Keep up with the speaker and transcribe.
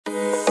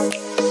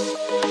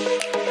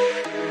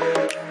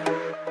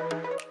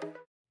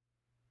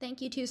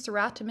thank you to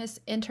Seratimus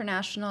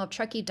International of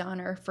Truckee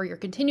Donner for your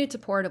continued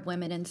support of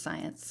women in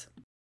science.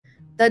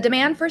 The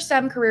demand for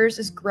STEM careers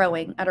is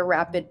growing at a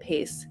rapid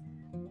pace.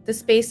 The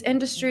space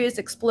industry is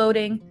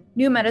exploding,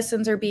 new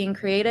medicines are being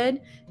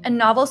created, and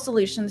novel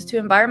solutions to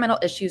environmental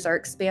issues are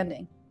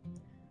expanding.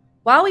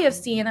 While we have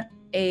seen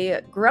a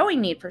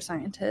growing need for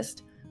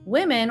scientists,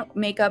 women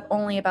make up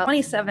only about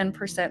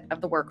 27%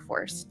 of the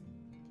workforce.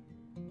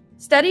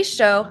 Studies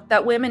show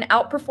that women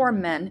outperform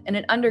men in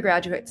an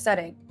undergraduate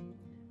setting.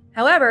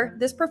 However,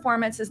 this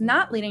performance is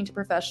not leading to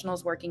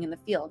professionals working in the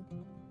field.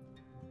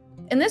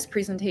 In this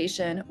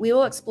presentation, we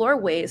will explore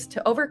ways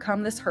to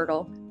overcome this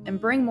hurdle and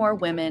bring more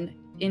women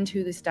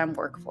into the STEM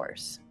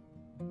workforce.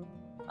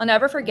 I'll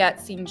never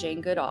forget seeing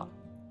Jane Goodall.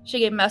 She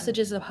gave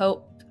messages of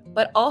hope,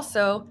 but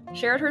also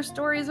shared her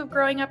stories of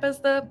growing up as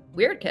the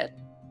weird kid.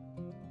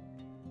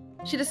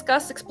 She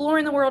discussed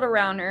exploring the world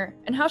around her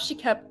and how she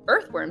kept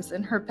earthworms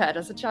in her bed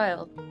as a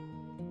child.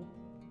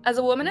 As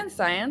a woman in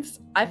science,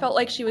 I felt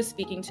like she was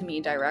speaking to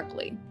me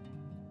directly.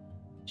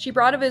 She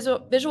brought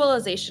a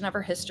visualization of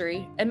her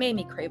history and made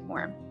me crave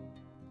more.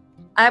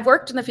 I have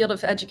worked in the field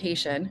of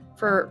education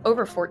for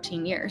over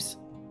 14 years.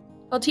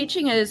 While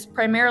teaching is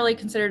primarily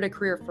considered a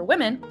career for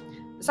women,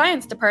 the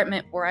science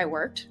department where I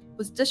worked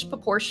was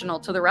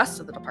disproportional to the rest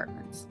of the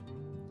departments.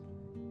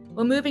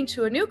 When moving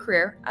to a new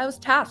career, I was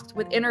tasked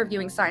with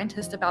interviewing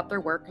scientists about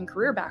their work and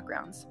career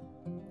backgrounds.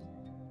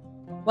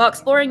 While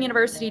exploring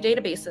university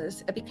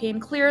databases, it became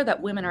clear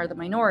that women are the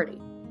minority.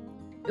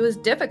 It was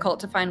difficult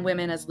to find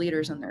women as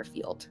leaders in their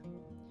field.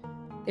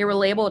 They were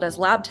labeled as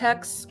lab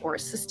techs or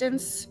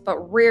assistants,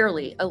 but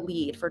rarely a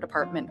lead for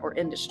department or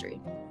industry.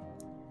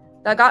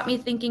 That got me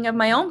thinking of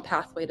my own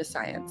pathway to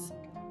science.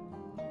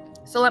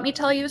 So let me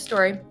tell you a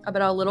story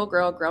about a little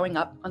girl growing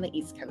up on the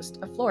East Coast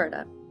of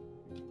Florida.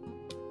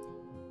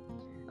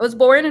 I was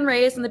born and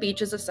raised in the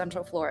beaches of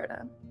Central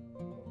Florida.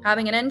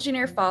 Having an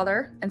engineer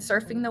father and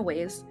surfing the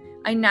waves,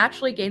 I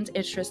naturally gained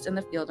interest in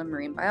the field of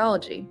marine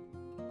biology.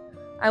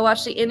 I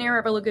watched the Indian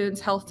River Lagoon's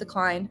health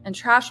decline and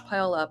trash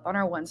pile up on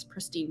our once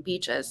pristine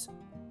beaches.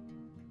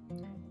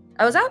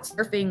 I was out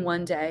surfing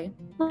one day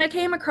when I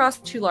came across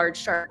 2 large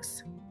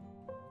sharks.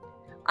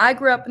 I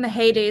grew up in the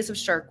heydays of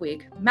Shark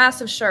Week,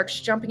 massive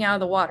sharks jumping out of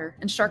the water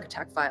and shark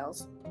attack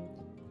files.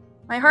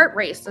 My heart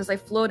raced as I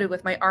floated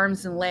with my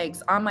arms and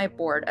legs on my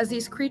board as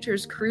these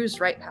creatures cruised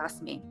right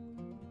past me.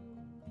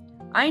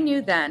 I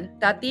knew then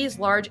that these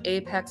large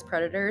apex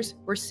predators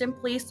were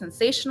simply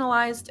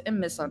sensationalized and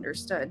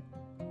misunderstood.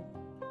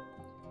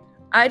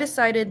 I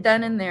decided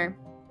then and there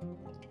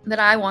that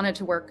I wanted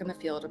to work in the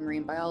field of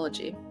marine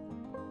biology.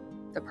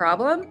 The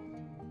problem?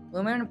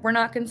 Women were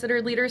not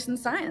considered leaders in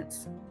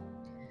science.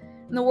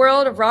 In the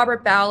world of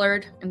Robert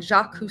Ballard and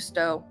Jacques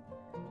Cousteau,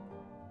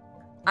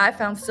 I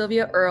found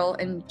Sylvia Earle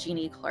and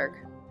Jeannie Clark,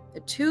 the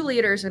 2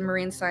 leaders in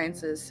marine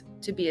sciences,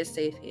 to be a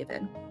safe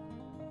haven.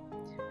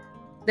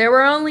 There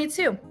were only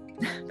 2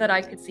 that I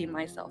could see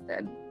myself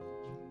in.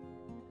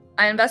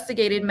 I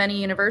investigated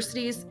many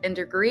universities and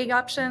degree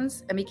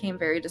options and became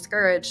very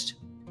discouraged.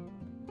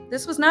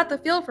 This was not the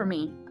field for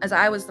me, as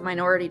I was the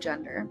minority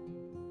gender.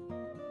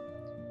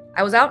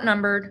 I was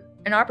outnumbered,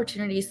 and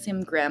opportunities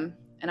seemed grim,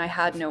 and I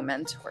had no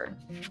mentor.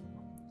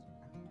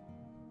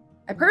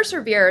 I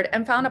persevered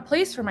and found a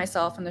place for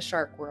myself in the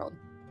shark world.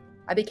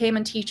 I became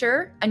a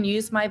teacher and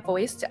used my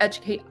voice to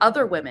educate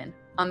other women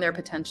on their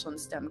potential in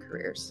STEM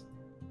careers.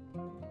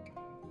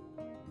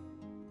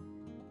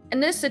 In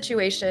this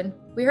situation,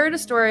 we heard a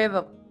story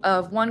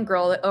of one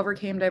girl that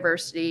overcame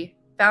diversity,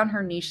 found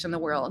her niche in the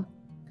world.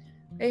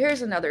 Okay,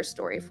 here's another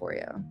story for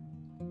you.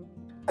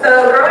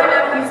 So growing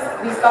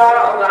up, we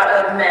saw a lot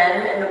of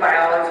men in the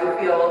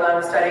biology field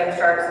studying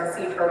sharks and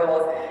sea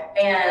turtles.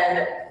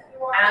 And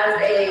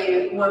as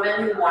a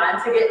woman who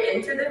wanted to get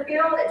into the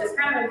field, it just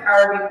kind of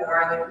empowered me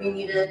more. Like, we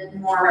needed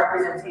more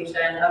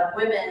representation of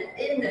women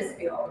in this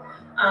field.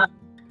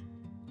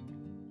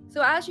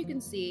 So as you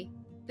can see,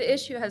 the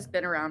issue has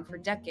been around for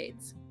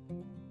decades.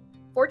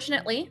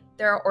 Fortunately,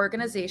 there are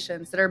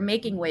organizations that are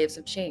making waves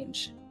of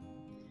change.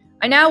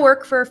 I now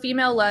work for a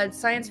female-led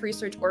science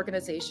research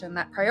organization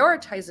that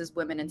prioritizes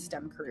women in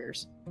STEM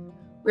careers.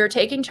 We are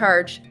taking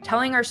charge,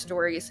 telling our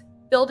stories,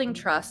 building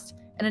trust,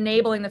 and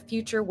enabling the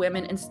future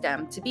women in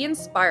STEM to be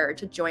inspired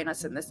to join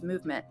us in this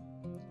movement.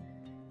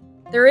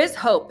 There is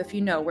hope if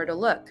you know where to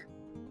look.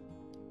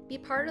 Be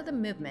part of the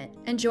movement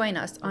and join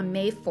us on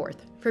May 4th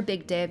for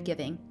Big Day of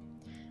Giving.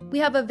 We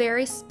have a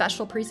very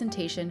special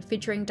presentation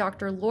featuring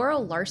Dr.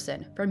 Laurel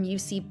Larson from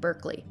UC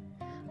Berkeley,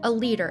 a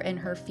leader in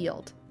her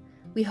field.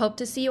 We hope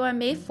to see you on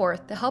May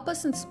 4th to help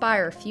us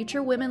inspire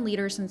future women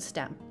leaders in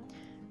STEM.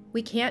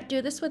 We can't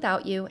do this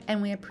without you,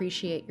 and we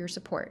appreciate your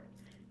support.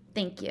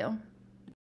 Thank you.